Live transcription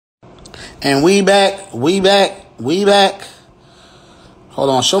And we back, we back, we back.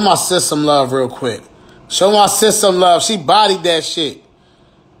 Hold on, show my sis some love real quick. Show my sis some love. She bodied that shit.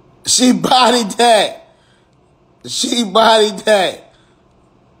 She bodied that. She bodied that.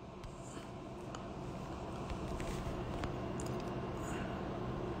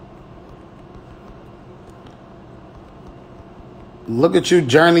 Look at you,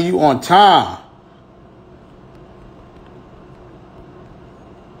 Journee. You on time.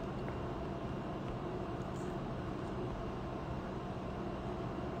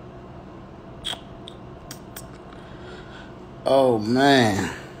 Oh,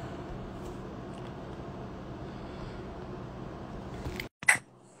 man.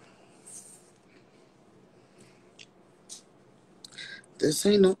 This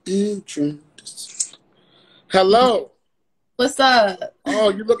ain't no intro. Hello. What's up? Oh,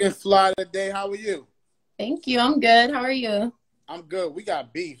 you looking fly today. How are you? Thank you. I'm good. How are you? I'm good. We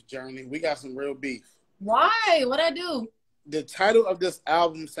got beef, Journee. We got some real beef. Why? What'd I do? The title of this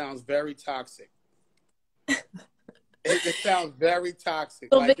album sounds very toxic. It sounds very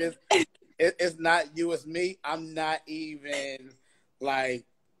toxic. Like it's not you, it's me. I'm not even like,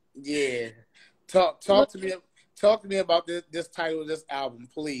 yeah. Talk to me. Talk to me about this title of this album,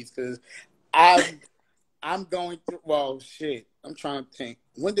 please, because I'm going through. Well, shit. I'm trying to think.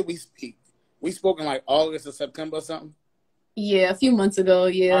 When did we speak? We spoke in like August or September or something. Yeah, a few months ago.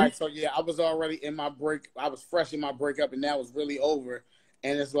 Yeah. All right. So yeah, I was already in my break. I was fresh in my breakup, and that was really over.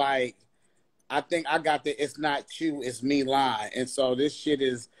 And it's like, I think I got the "it's not you, it's me" line, and so this shit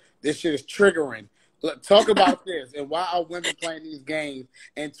is triggering. Look, talk about this, and why are women playing these games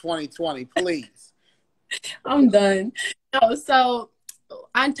in 2020? Please. I'm done. No, so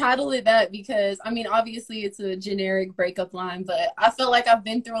I titled it that because I mean, obviously it's a generic breakup line, but I feel like I've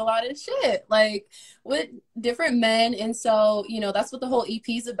been through a lot of shit, like with different men, and so that's what the whole EP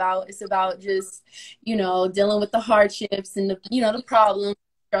is about. It's about just dealing with the hardships and the problems,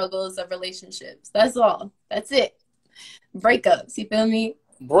 struggles of relationships. That's all. That's it. Breakups. You feel me?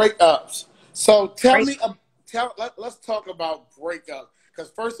 Breakups. So let's talk about breakup. Because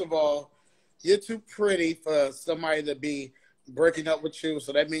first of all, you're too pretty for somebody to be breaking up with you.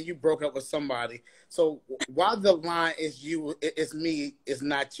 So that means you broke up with somebody. So why the line is you, it's me, it's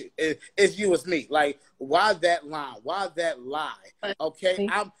not you. It's you, it's me. Like, why that line? Why that lie? Okay,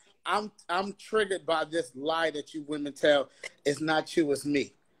 I'm triggered by this lie that you women tell. It's not you, it's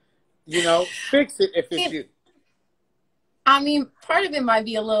me. Fix it if it's you. I mean, part of it might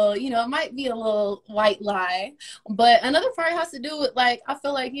be a little, it might be a little white lie, but another part has to do with, like, I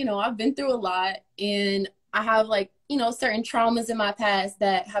feel like, I've been through a lot, and I have, like, certain traumas in my past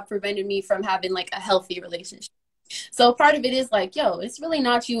that have prevented me from having, like, a healthy relationship. So part of it is like, yo, it's really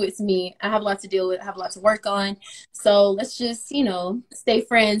not you, it's me. I have a lot to deal with, I have a lot to work on. So let's just, stay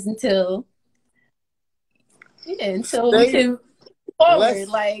friends until we can forward,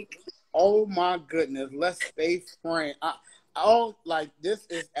 like. Oh my goodness, let's stay friends. This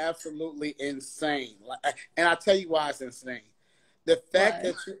is absolutely insane. And I'll tell you why it's insane. The fact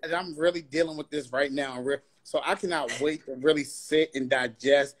that I'm really dealing with this right now, so I cannot wait to really sit and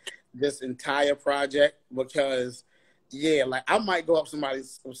digest this entire project because, yeah, like I might go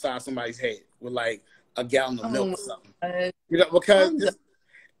upside somebody's head with like a gallon of milk or something. Because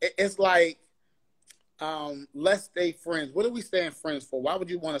it's like, let's stay friends. What are we staying friends for? Why would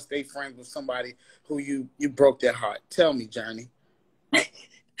you want to stay friends with somebody who you broke their heart? Tell me, Journee.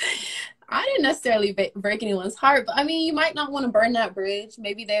 I didn't necessarily break anyone's heart, but I mean, you might not want to burn that bridge.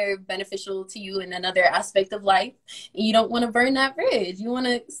 Maybe they're beneficial to you in another aspect of life. And you don't want to burn that bridge. You want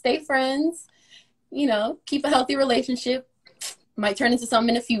to stay friends, keep a healthy relationship. Might turn into something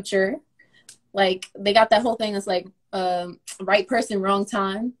in the future. Like, they got that whole thing that's like, right person, wrong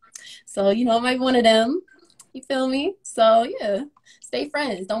time. So, it might be one of them. You feel me? So, yeah, stay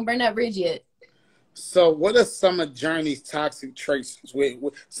friends. Don't burn that bridge yet. So, what are some of Journee's toxic traits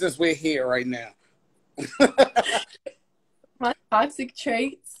since we're here right now? My toxic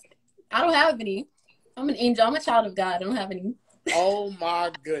traits? I don't have any. I'm an angel. I'm a child of God. I don't have any. Oh,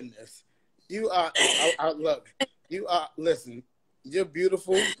 my goodness. You are, listen, you're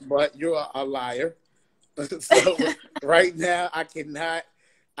beautiful, but you're a liar. So, right now, I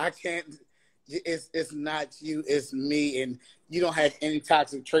can't. It's not you, it's me, and you don't have any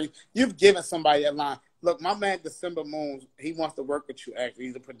toxic traits. You've given somebody a line. Look, my man December Moons, he wants to work with you. Actually,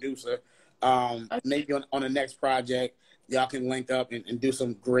 he's a producer. Maybe on the next project, y'all can link up and do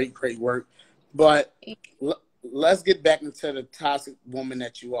some great work. But let's get back into the toxic woman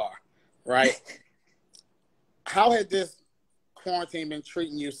that you are, right? How has this quarantine been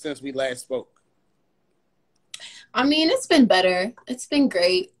treating you since we last spoke? I mean, it's been better. It's been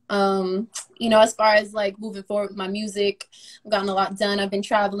great. You know, as far as like moving forward with my music, I've gotten a lot done. I've been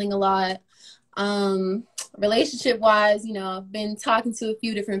traveling a lot. Relationship wise, you know, I've been talking to a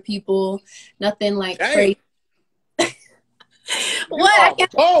few different people. Nothing like Dang. crazy. What?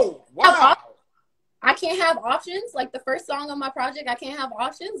 Oh, wow. I can't have options. Like the first song on my project, I can't have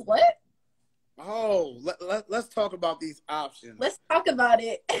options. What? Oh, let's talk about these options. Let's talk about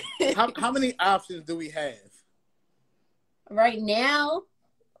it. How many options do we have? Right now,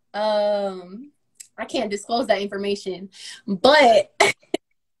 I can't disclose that information, but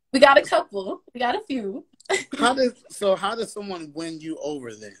we got a couple. We got a few. How does someone win you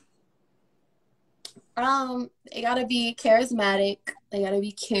over then? They gotta be charismatic. They gotta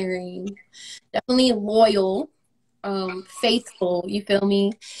be caring. Definitely loyal. Faithful. You feel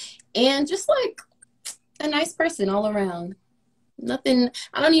me? And just like a nice person all around. Nothing.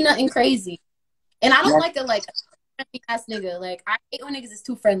 I don't need nothing crazy. And I don't like a friendly ass nigga. Like I hate when niggas is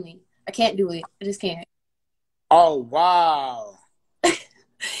too friendly. I can't do it. I just can't. Oh, wow.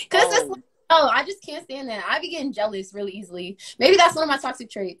 Cause I just can't stand that. I be getting jealous really easily. Maybe that's one of my toxic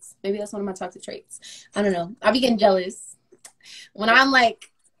traits. I don't know. I be getting jealous. When I'm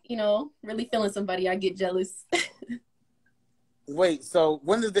like, you know, really feeling somebody, I get jealous. Wait, so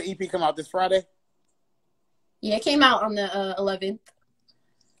when does the EP come out? This Friday? Yeah, it came out on the 11th.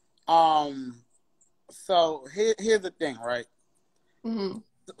 So here's the thing, right? Mm-hmm.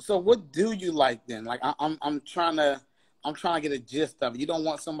 So what do you like then? Like I'm trying to get a gist of it. You don't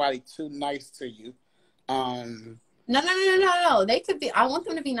want somebody too nice to you. No. They could be. I want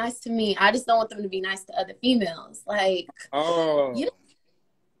them to be nice to me. I just don't want them to be nice to other females. Like, you know,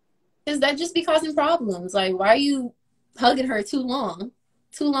 because that just be causing problems. Like, why are you hugging her too long?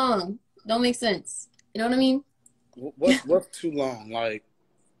 Too long. Don't make sense. You know what I mean? What's too long? Like,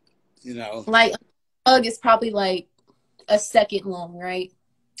 you know, like a hug is probably like a second long, right?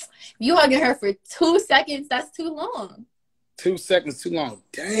 If you hugging her for 2 seconds, that's too long. 2 seconds too long.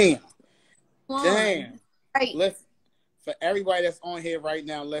 Damn. Damn. Right. Listen, for everybody that's on here right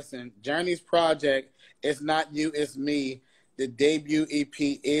now, listen, Journee's project, It's Not You, It's Me. The debut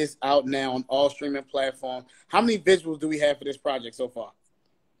EP is out now on all streaming platforms. How many visuals do we have for this project so far?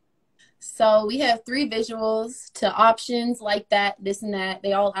 So we have 3 visuals to options like that, this and that.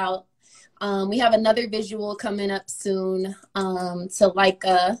 They all out. We have another visual coming up soon to like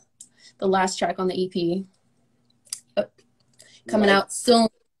the last track on the EP. Coming out soon.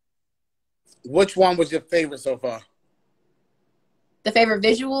 Which one was your favorite so far? The favorite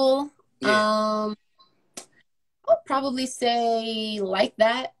visual? Yeah. I'll probably say Like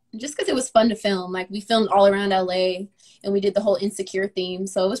That. Just because it was fun to film. Like we filmed all around LA and we did the whole Insecure theme.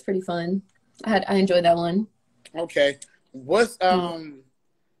 So it was pretty fun. I enjoyed that one. Okay. What's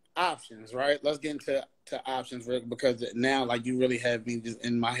options, right? Let's get into options, Rick, because now like you really have me just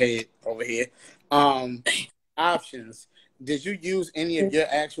in my head over here. Options. Did you use any of your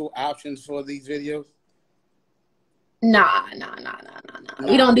actual options for these videos? Nah.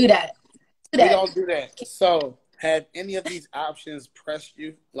 We don't do that. We don't do that. So have any of these options pressed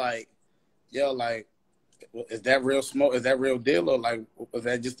you? Like, yo, like, is that real smoke? Is that real deal? Or like, was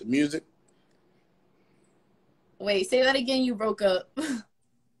that just the music? Wait, say that again. You broke up.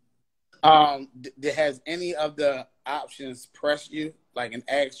 Has any of the options pressed you, like, and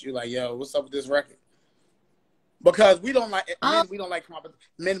asked you, like, yo, what's up with this record? Because we don't like men. We don't like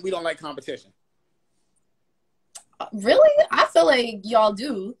men. We don't like competition. Really? I feel like y'all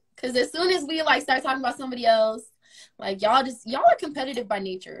do. Because as soon as we like start talking about somebody else, like y'all are competitive by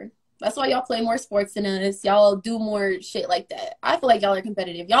nature. That's why y'all play more sports than us. Y'all do more shit like that. I feel like y'all are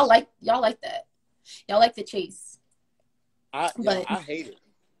competitive. Y'all like that. Y'all like the chase. I hate it.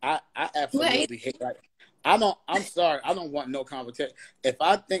 I absolutely hate it. I'm sorry. I don't want no competition. If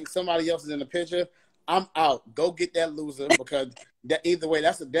I think somebody else is in the picture, I'm out. Go get that loser, because that either way,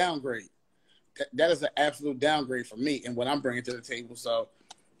 that's a downgrade. That is an absolute downgrade for me and what I'm bringing to the table. So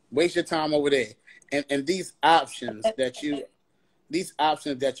waste your time over there. And these options that you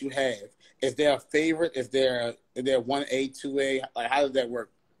have, is there a favorite? Is there 1A, 2A? Like, how does that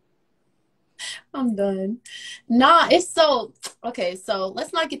work? I'm done. Nah, it's so okay. So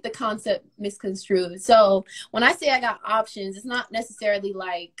let's not get the concept misconstrued. So when I say I got options, it's not necessarily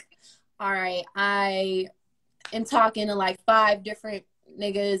like, all right, I am talking to like 5 different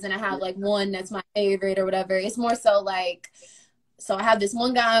niggas and I have like one that's my favorite or whatever. It's more so like, so I have this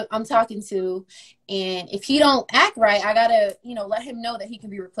one guy I'm talking to, and if he don't act right, I gotta, let him know that he can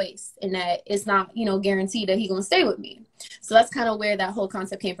be replaced and that it's not, guaranteed that he gonna stay with me. So that's kind of where that whole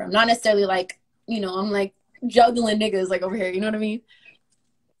concept came from. Not necessarily like, I'm like juggling niggas like over here. You know what I mean?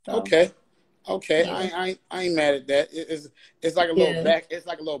 So. Okay. Okay, Yeah. I ain't mad at that. It's like a little Yeah. it's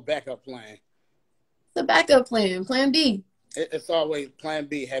like a little backup plan. The backup plan, plan B. It's always plan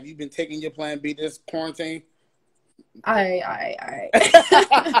B. Have you been taking your plan B this quarantine? All right.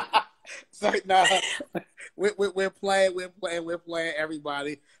 So nah, we're playing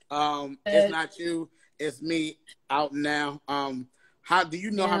everybody. It's not you, it's me out now. How do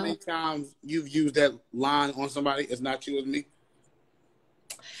you know how Now, many times you've used that line on somebody? It's not you, it's me.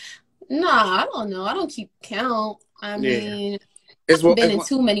 nah, I don't know. I don't keep count. I Yeah, mean, it's I've what been in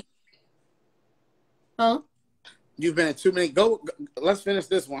too many. Huh? you've been in too many. Let's finish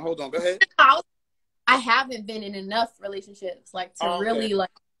this one. Hold on, go ahead. I haven't been in enough relationships like to Oh, okay, really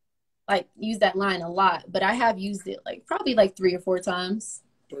like use that line a lot, but I have used it like probably like 3 or 4 times.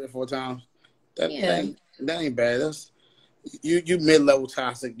 3 or 4 times. Yeah. That ain't bad. That's you mid level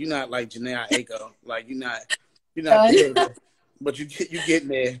toxic. You're not like Journee Aiko. Like you're not Done. there, but you getting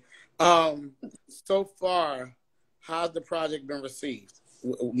there. So far, how's the project been received?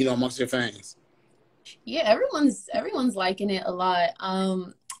 You know, amongst your fans. Yeah, everyone's liking it a lot.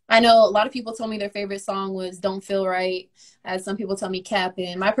 I know a lot of people told me their favorite song was "Don't Feel Right." As some people tell me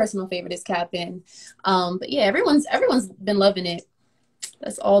 "Cappin'." My personal favorite is "Cappin'." But yeah, everyone's been loving it.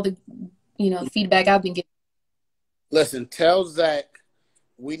 That's all the feedback I've been getting. Listen, tell Zach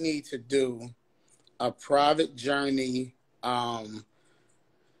we need to do a private journey.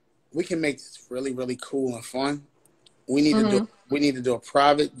 We can make this really really cool and fun. Hmm. We need to do a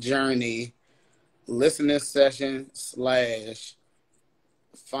private journey listening session slash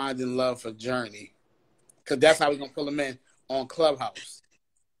finding love for Journey, because that's how we're gonna pull them in on Clubhouse.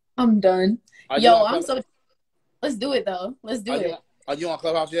 I'm done. Are you Yo, on I'm Club? so. Let's do it though. Let's do it. Are you on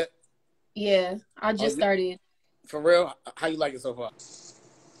Clubhouse yet? Yeah, I Are just you, started. for real? How you like it so far?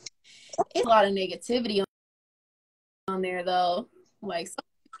 It's a lot of negativity on there though. Like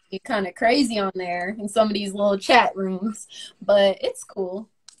kind of crazy on there in some of these little chat rooms, but it's cool.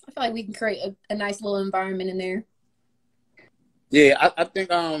 I feel like we can create a nice little environment in there. Yeah, I think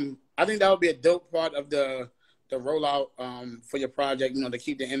that would be a dope part of the rollout for your project. You know, to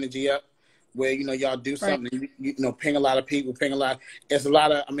keep the energy up, where you know y'all do Right. something. You know, ping a lot of people, ping a lot. It's a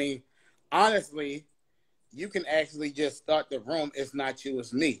lot of. I mean, honestly, you can actually just start the room. It's not you,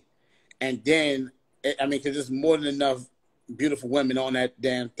 it's me. And then, I mean, because there's more than enough beautiful women on that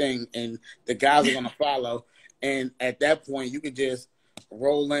damn thing, and the guys are gonna follow. And at that point, you could just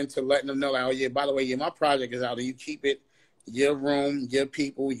roll into letting them know, like, oh yeah, by the way, yeah, my project is out, and you keep it your room, your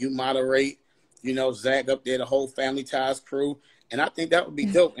people, you moderate. You know, Zach up there, the whole Family Ties crew, and I think that would be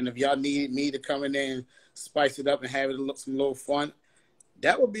dope. And if y'all need me to come in there and spice it up and have it look some little fun,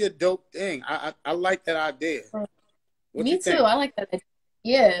 that would be a dope thing. I like that idea. What you Me too. think? I like that.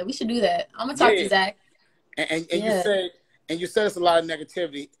 Yeah, we should do that. I'm gonna talk to Yeah. Zach. And Yeah. you said it's a lot of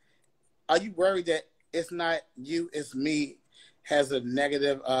negativity. Are you worried that it's not you, it's me, has a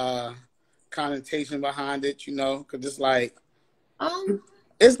negative connotation behind it? You know, because it's like Um.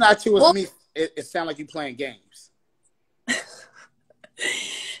 it's not you, it's Well, me. It sounds like you playing games.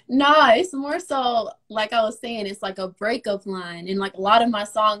 nah. It's more so like I was saying. It's like a breakup line, and like a lot of my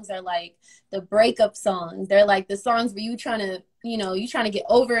songs are like the breakup songs. They're like the songs where you trying to, you trying to get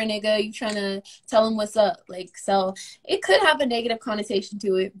over a nigga. You trying to tell him what's up. Like so, it could have a negative connotation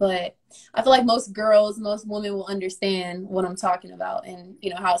to it, but I feel like most girls, most women will understand what I'm talking about, and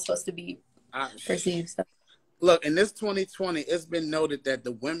how it's supposed to be I, perceived. So. Look, in this 2020, it's been noted that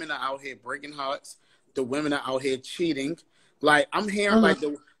the women are out here breaking hearts. The women are out here cheating. Like I'm hearing, Uh-huh. like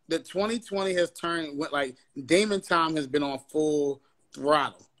the 2020 has turned went like Damon Time has been on full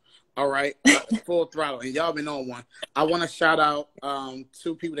throttle. All right, full throttle, and y'all been on one. I want to shout out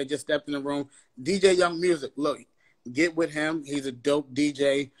two people that just stepped in the room. DJ Young Music, look, get with him. He's a dope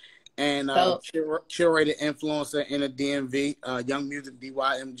DJ and So curated influencer in the DMV. Young Music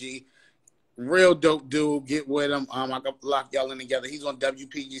DYMG. Real dope dude. Get with him. I can lock y'all in together. He's on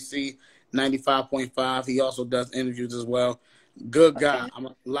WPGC 95.5. He also does interviews as well. Good guy. okay. I'm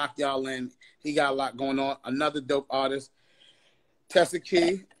gonna lock y'all in. He got a lot going on. Another dope artist,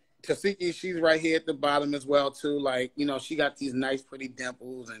 Tessiki. Tessiki, she's right here at the bottom as well too. Like, she got these nice pretty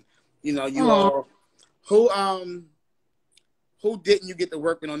dimples, and you Aw. all who didn't you get to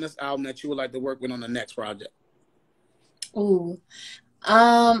work with on this album that you would like to work with on the next project? Ooh.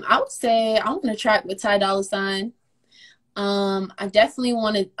 I would say I want to track with Ty Dolla Sign. I definitely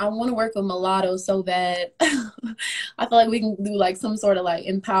I want to work with Mulatto so bad. I feel like we can do like some sort of like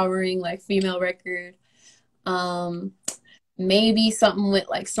empowering like female record. Um, Maybe something with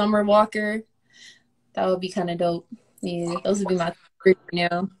like Summer Walker. That would be kind of dope. Yeah, those would be my three right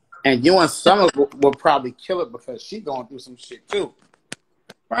now. And you and Summer will probably kill it because she going through some shit too.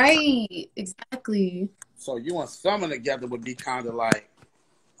 Right. Exactly. So you and Summer together would be kind of like,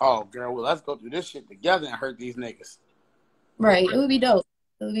 oh, girl, well, let's go through this shit together and hurt these niggas. Right. It would be dope.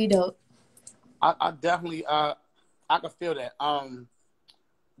 It would be dope. I definitely, I can feel that.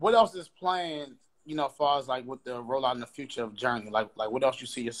 What else is planned, you know, as far as like with the rollout in the future of Journee? Like what else you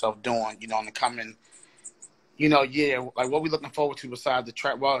see yourself doing, you know, in the coming, you know, year? Like what we looking forward to besides the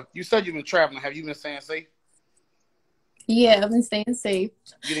trap? Well, you said you've been traveling. Have you been staying safe? Yeah, I've been staying safe.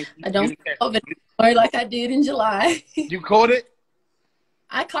 You didn't, I you don't didn't catch COVID or like I did in July. You caught it?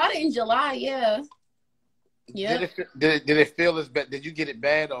 I caught it in July, yeah. Yep. Did it feel as bad? Did you get it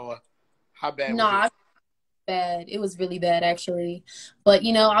bad or how bad was it? Nah, bad. It was really bad actually. But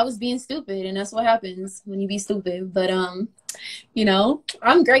you know, I was being stupid and that's what happens when you be stupid. But you know,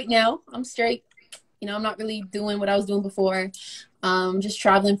 I'm great now. I'm straight. You know, I'm not really doing what I was doing before. Just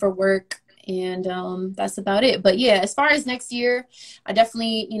traveling for work and that's about it. But yeah, as far as next year, I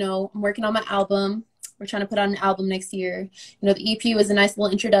definitely, you know, I'm working on my album. We're trying to put out an album next year. You know, the EP was a nice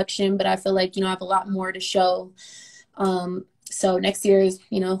little introduction, but I feel like, you know, I have a lot more to show. So next year is,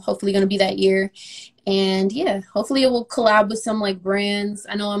 you know, hopefully going to be that year. And yeah, hopefully it will collab with some like brands.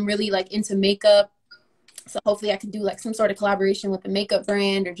 I know I'm really like into makeup. So hopefully I can do like some sort of collaboration with a makeup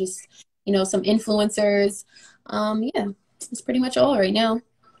brand or just, you know, some influencers. Yeah, it's pretty much all right now.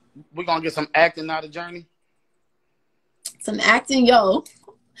 We're going to get some acting out of Journee? Some acting, yo.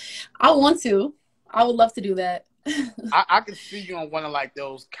 I want to. I would love to do that. I can see you on one of like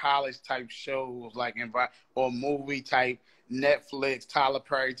those college type shows, like or movie type, Netflix, Tyler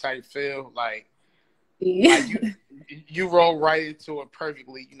Perry type feel. Like you roll right into it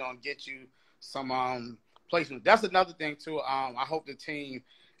perfectly, you know, and get you some placement. That's another thing too. I hope the team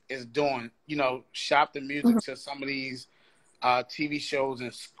is doing, you know, shop the music to some of these TV shows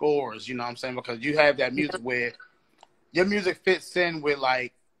and scores. You know what I'm saying? Because you have that music where your music fits in with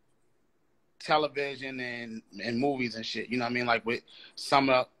like television and movies and shit, you know what I mean? Like with some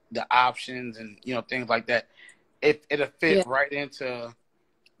of the options and, you know, things like that. It'll fit right into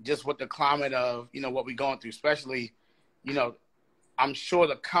just with the climate of, you know, what we're going through, especially, you know, I'm sure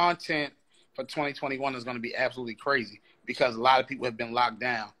the content for 2021 is going to be absolutely crazy because a lot of people have been locked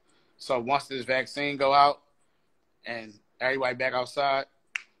down. So once this vaccine go out and everybody back outside,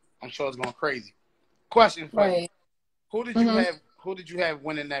 I'm sure it's going crazy. Question for you. Who did you have? Who did you have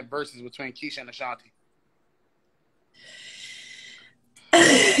winning that versus between Keisha and Ashanti?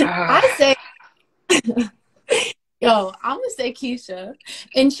 I say, yo, I'm gonna say Keisha,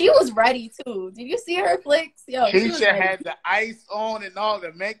 and she was ready too. Did you see her flicks? Yo, Keisha had the ice on and all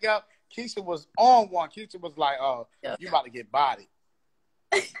the makeup. Keisha was on one. Keisha was like, "Oh, you about to get bodied."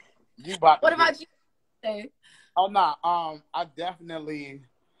 You about. What about you? Oh no,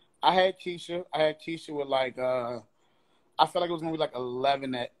 I had Keisha. I had Keisha with like I felt like it was gonna be like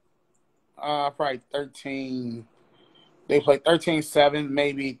 11 at probably 13. They played 13-7,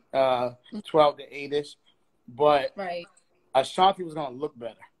 maybe 12-8ish. But Ashanti was gonna look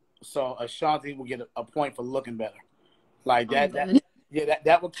better, so Ashanti will get a point for looking better. Like that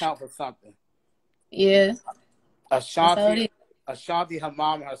that would count for something. Yeah. Ashanti, her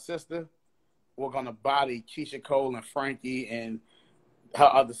mom and her sister were gonna body Keisha Cole and Frankie and her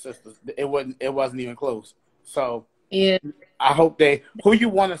other sisters. It wasn't even close. So yeah, I hope who you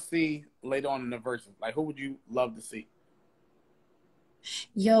want to see later on in the verses? Like who would you love to see?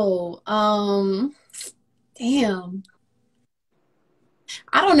 Yo, damn.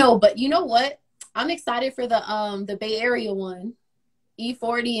 I don't know, but you know what? I'm excited for the Bay Area one.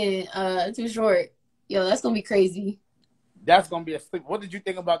 E40 and Too Short. Yo, that's gonna be crazy. That's gonna be a sleep. What did you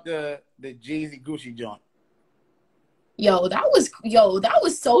think about the Jeezy Gucci joint? Yo, that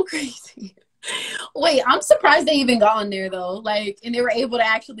was so crazy. Wait, I'm surprised they even got on there though. Like, and they were able to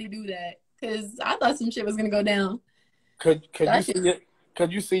actually do that because I thought some shit was gonna go down. Could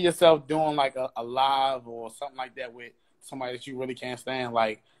you see yourself doing like a live or something like that with somebody that you really can't stand?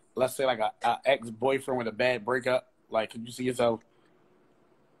 Like, let's say like a ex-boyfriend with a bad breakup. Like, could you see yourself?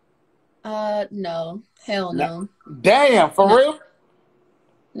 No, hell no. Damn, for real?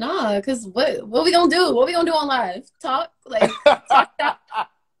 Nah, cause what we gonna do? What we gonna do on live? Talk talk.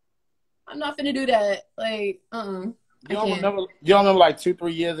 I'm not finna do that. Like, You don't remember like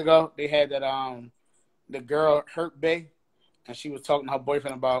 2-3 years ago they had that the girl Hurt Bay, and she was talking to her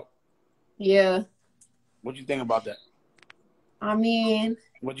boyfriend about. Yeah. What'd you think about that? I mean,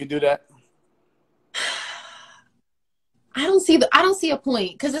 would you do that? I don't see a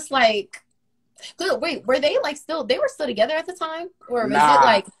point because it's like, wait, were they like they were still together at the time, or was it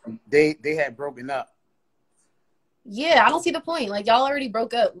like they had broken up? Yeah, I don't see the point. Like y'all already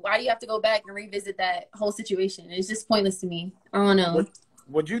broke up. Why do you have to go back and revisit that whole situation? It's just pointless to me. I don't know.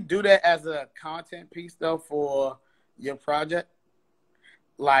 would you do that as a content piece though for your project?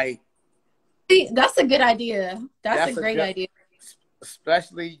 Like, That's a good idea. That's a great idea.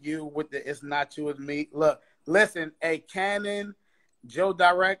 Especially you with the "It's Not You, It's Me." Look, listen, hey, Cannon, Joe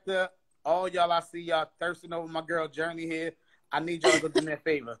Director, all y'all, I see y'all thirsting over my girl Journee here. I need y'all to go do me a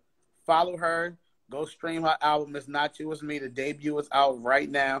favor. Follow her. Go stream her album. It's Not You, It's Me. The debut is out right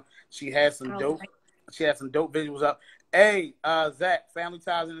now. She has some dope visuals up. Hey, Zach, Family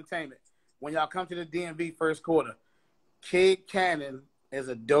Ties Entertainment. When y'all come to the DMV first quarter, Kid Cannon is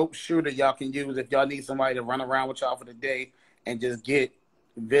a dope shooter y'all can use if y'all need somebody to run around with y'all for the day and just get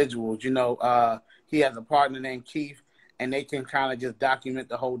visuals. You know, he has a partner named Keith, and they can kind of just document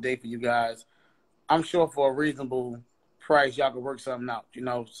the whole day for you guys. I'm sure for a reasonable price, y'all can work something out, you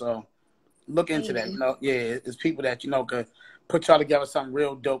know. So look into that. You know, yeah, it's people that, you know, could put y'all together something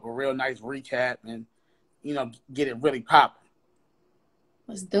real dope, a real nice recap, and, you know, get it really popping.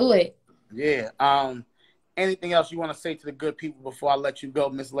 Let's do it. Yeah. Anything else you want to say to the good people before I let you go,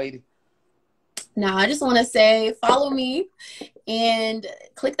 Miss Lady? No, I just want to say follow me and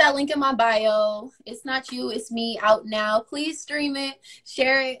click that link in my bio. It's Not You, It's Me, out now. Please stream it,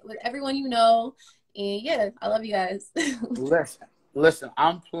 share it with everyone you know. And yeah, I love you guys. Listen,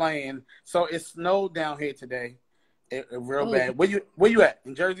 I'm playing. So it snowed down here today, real bad. Where you at?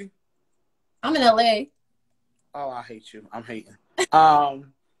 In Jersey? I'm in LA. Oh, I hate you. I'm hating.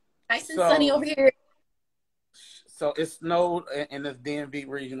 Nice and sunny over here. So it snowed in this DMV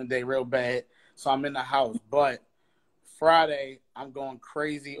region today real bad. So I'm in the house. But Friday, I'm going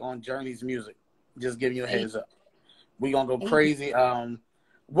crazy on Journee's music. Just giving you a heads up. We're going to go crazy.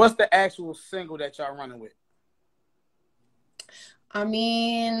 What's the actual single that y'all running with? I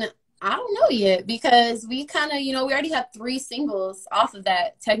mean, I don't know yet because we kind of, you know, we already have 3 singles off of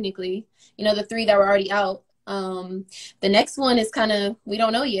that, technically. You know, the 3 that were already out. The next one is kind of, we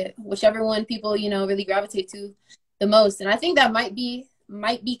don't know yet. Whichever one people, you know, really gravitate to the most. And I think that might be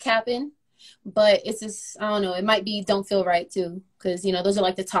capping, but it's just, I don't know, it might be Don't Feel Right too, because, you know, those are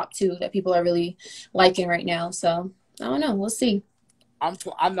like the top 2 that people are really liking right now. So I don't know, we'll see.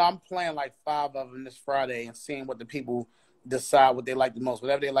 I know I'm playing like 5 of them this Friday and seeing what the people decide what they like the most.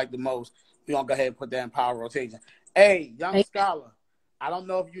 Whatever they like the most, we're gonna go ahead and put that in power rotation. Hey, Young Scholar, I don't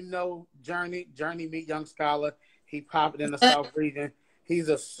know if you know Journee meet Young Scholar. He popping in the South region. He's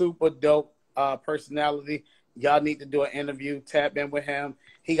a super dope personality. Y'all need to do an interview, tap in with him.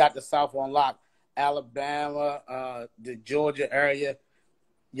 He got the South on lock. Alabama, the Georgia area.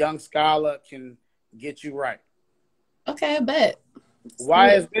 Young Scholar can get you right. Okay, I bet.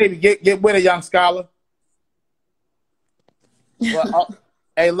 YS baby, get with it, Young Scholar. Well,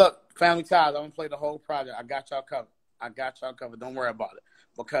 hey, look, Family Ties, I'm gonna play the whole project. I got y'all covered. Don't worry about it.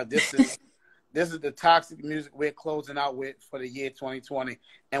 Because this is the toxic music we're closing out with for the year 2020.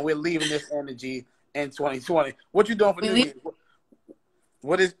 And we're leaving this energy in 2020. What you doing for New Year's?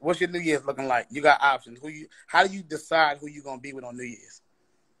 What's your New Year's looking like? You got options. How do you decide who you're gonna be with on New Year's?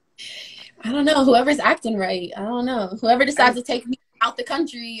 I don't know. Whoever's acting right. I don't know. Whoever decides to take me out the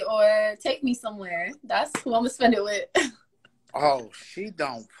country or take me somewhere. That's who I'm gonna spend it with. Oh, she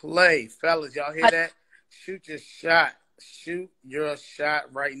don't play. Fellas, y'all hear that? Shoot your shot. Shoot your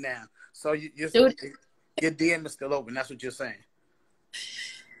shot right now. So your DM is still open. That's what you're saying.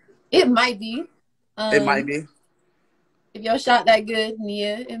 It might be. It might be. If your shot that good,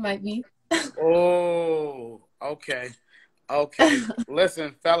 Nia, it might be. Oh, okay.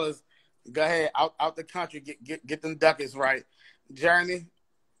 Listen, fellas, go ahead out the country. Get them ducats right. Journee,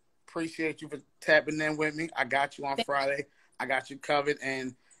 appreciate you for tapping in with me. I got you on Friday. I got you covered,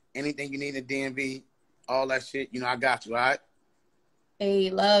 and anything you need in DMV, all that shit, you know, I got you. All right. Hey,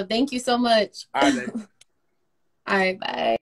 love. Thank you so much. All right, baby. All right, bye.